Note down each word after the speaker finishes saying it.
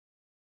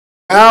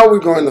Now we're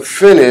going to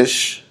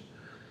finish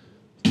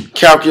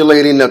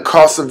calculating the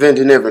cost of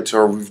ending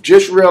inventory. We've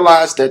just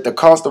realized that the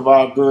cost of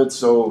our goods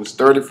sold is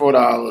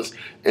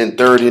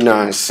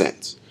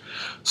 $34.39.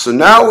 So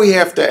now we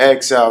have to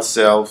ask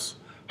ourselves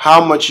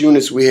how much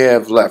units we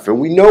have left. And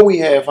we know we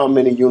have how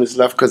many units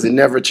left because it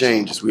never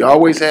changes. We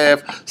always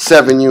have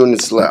 7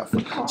 units left.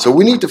 So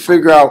we need to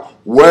figure out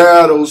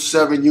where those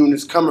 7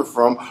 units coming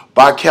from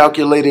by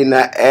calculating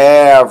the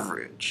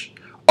average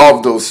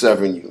of those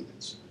 7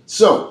 units.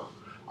 So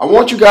I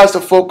want you guys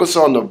to focus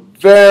on the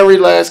very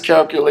last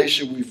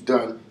calculation we've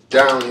done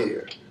down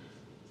here.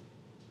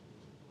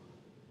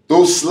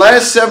 Those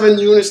last 7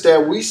 units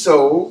that we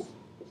sold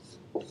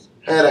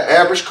had an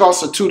average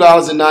cost of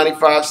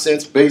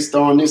 $2.95 based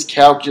on this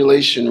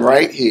calculation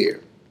right here.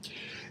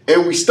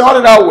 And we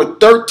started out with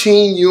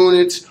 13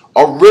 units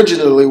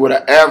originally with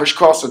an average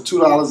cost of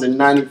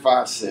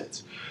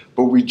 $2.95.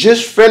 But we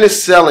just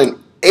finished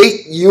selling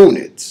 8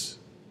 units.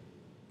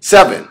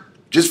 7.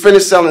 Just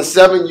finished selling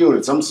 7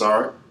 units, I'm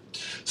sorry.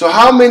 So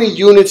how many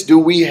units do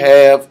we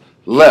have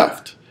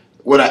left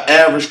with an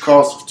average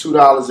cost of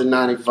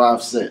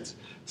 $2.95?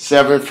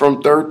 7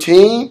 from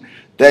 13,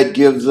 that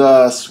gives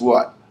us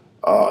what?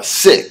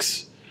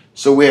 6.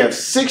 So we have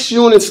 6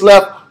 units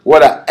left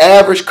with an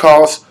average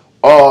cost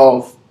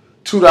of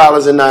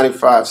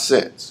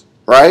 $2.95,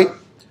 right?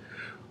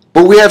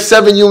 But we have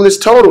 7 units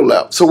total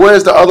left. So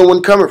where's the other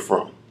one coming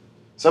from?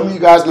 Some of you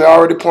guys may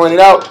already pointed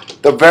out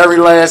the very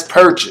last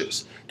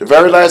purchase. The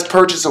very last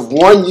purchase of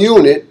 1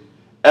 unit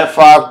at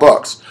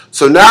 $5.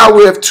 So now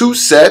we have 2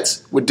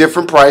 sets with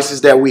different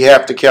prices that we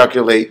have to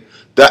calculate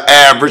the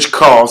average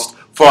cost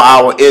for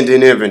our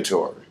ending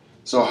inventory.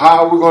 So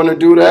how are we going to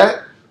do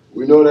that?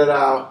 We know that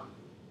our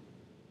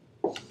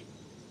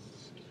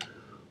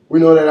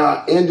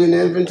ending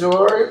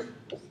inventory,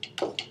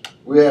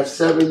 we have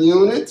 7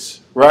 units,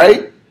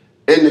 right?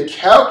 And to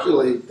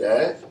calculate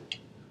that,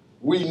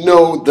 we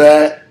know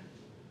that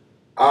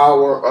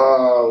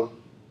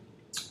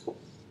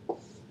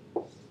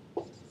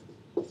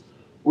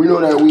we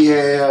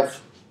have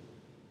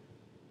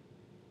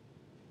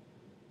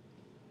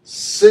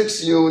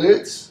 6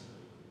 units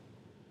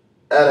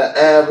at an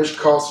average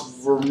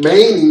cost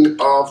remaining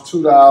of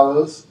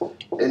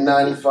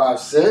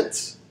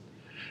 $2.95.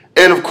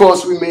 And of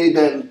course, we made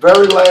that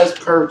very last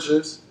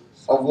purchase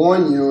of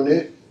 1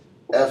 unit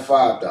at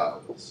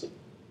 $5.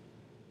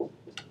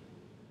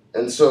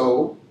 And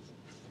so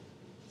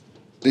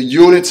the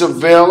units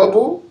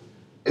available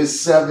is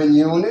 7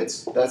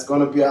 units. That's going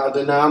to be our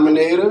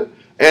denominator.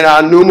 And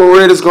our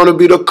numerator is going to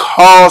be the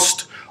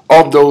cost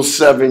of those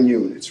 7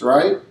 units,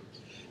 right?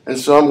 And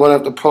so I'm going to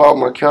have to pull out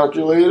my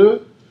calculator.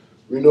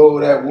 We know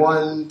that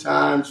 1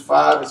 times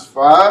 5 is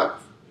 5.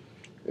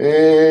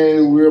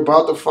 And we're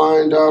about to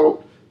find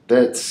out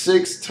that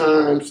 6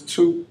 times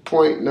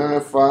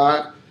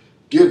 2.95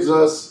 gives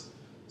us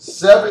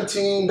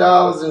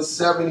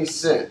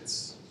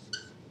 $17.70.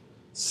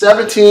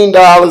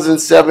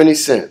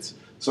 $17.70.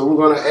 So we're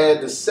going to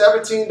add the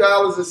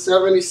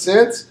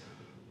 $17.70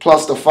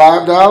 plus the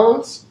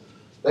 $5.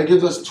 That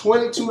gives us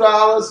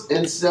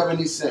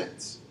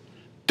 $22.70.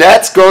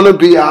 That's going to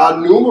be our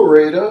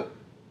numerator,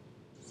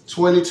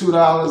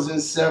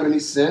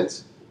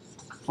 $22.70,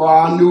 for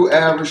our new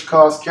average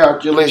cost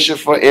calculation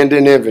for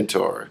ending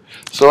inventory.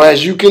 So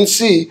as you can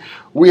see,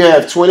 we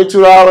have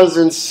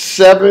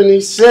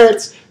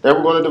 $22.70 that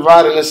we're going to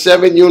divide into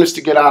 7 units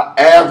to get our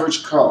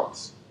average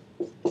cost.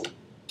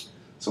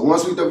 So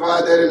once we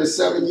divide that into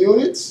 7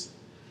 units,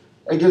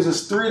 it gives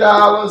us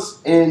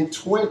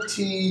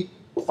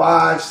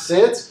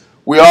 $3.25.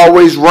 We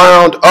always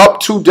round up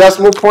 2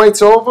 decimal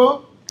points over.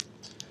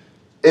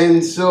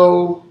 And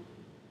so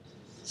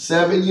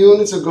 7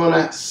 units are going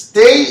to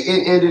stay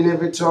in ending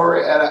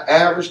inventory at an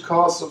average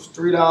cost of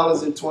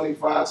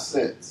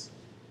 $3.25.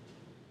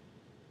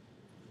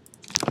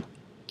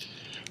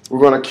 We're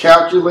going to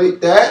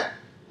calculate that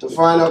to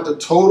find out the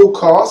total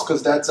cost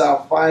because that's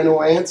our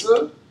final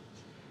answer.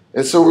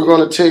 And so we're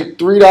going to take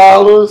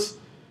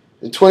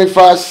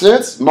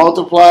 $3.25,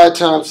 multiply it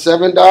times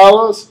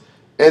 $7,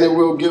 and it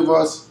will give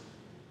us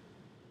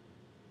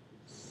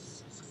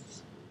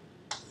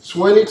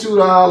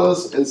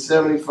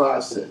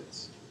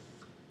 $22.75.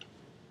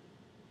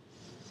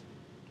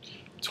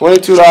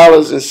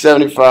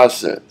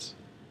 $22.75.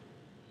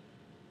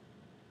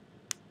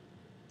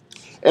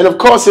 And of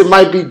course, it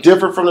might be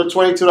different from the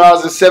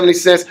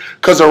 $22.70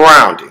 because of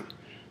rounding.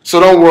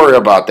 So don't worry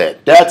about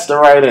that. That's the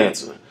right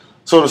answer.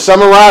 So to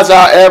summarize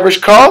our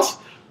average cost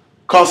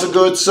of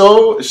goods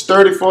sold is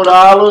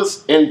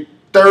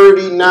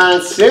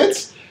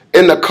 $34.39.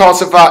 And the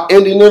cost of our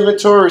ending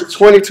inventory is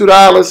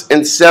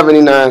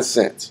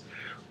 $22.79.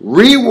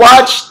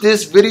 Rewatch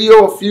this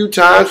video a few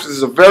times. This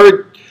is a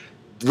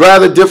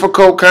rather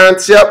difficult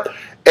concept.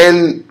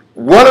 And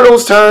one of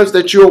those times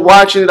that you're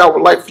watching it, I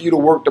would like for you to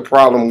work the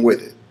problem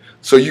with it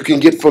so you can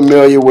get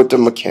familiar with the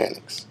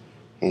mechanics.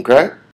 Okay?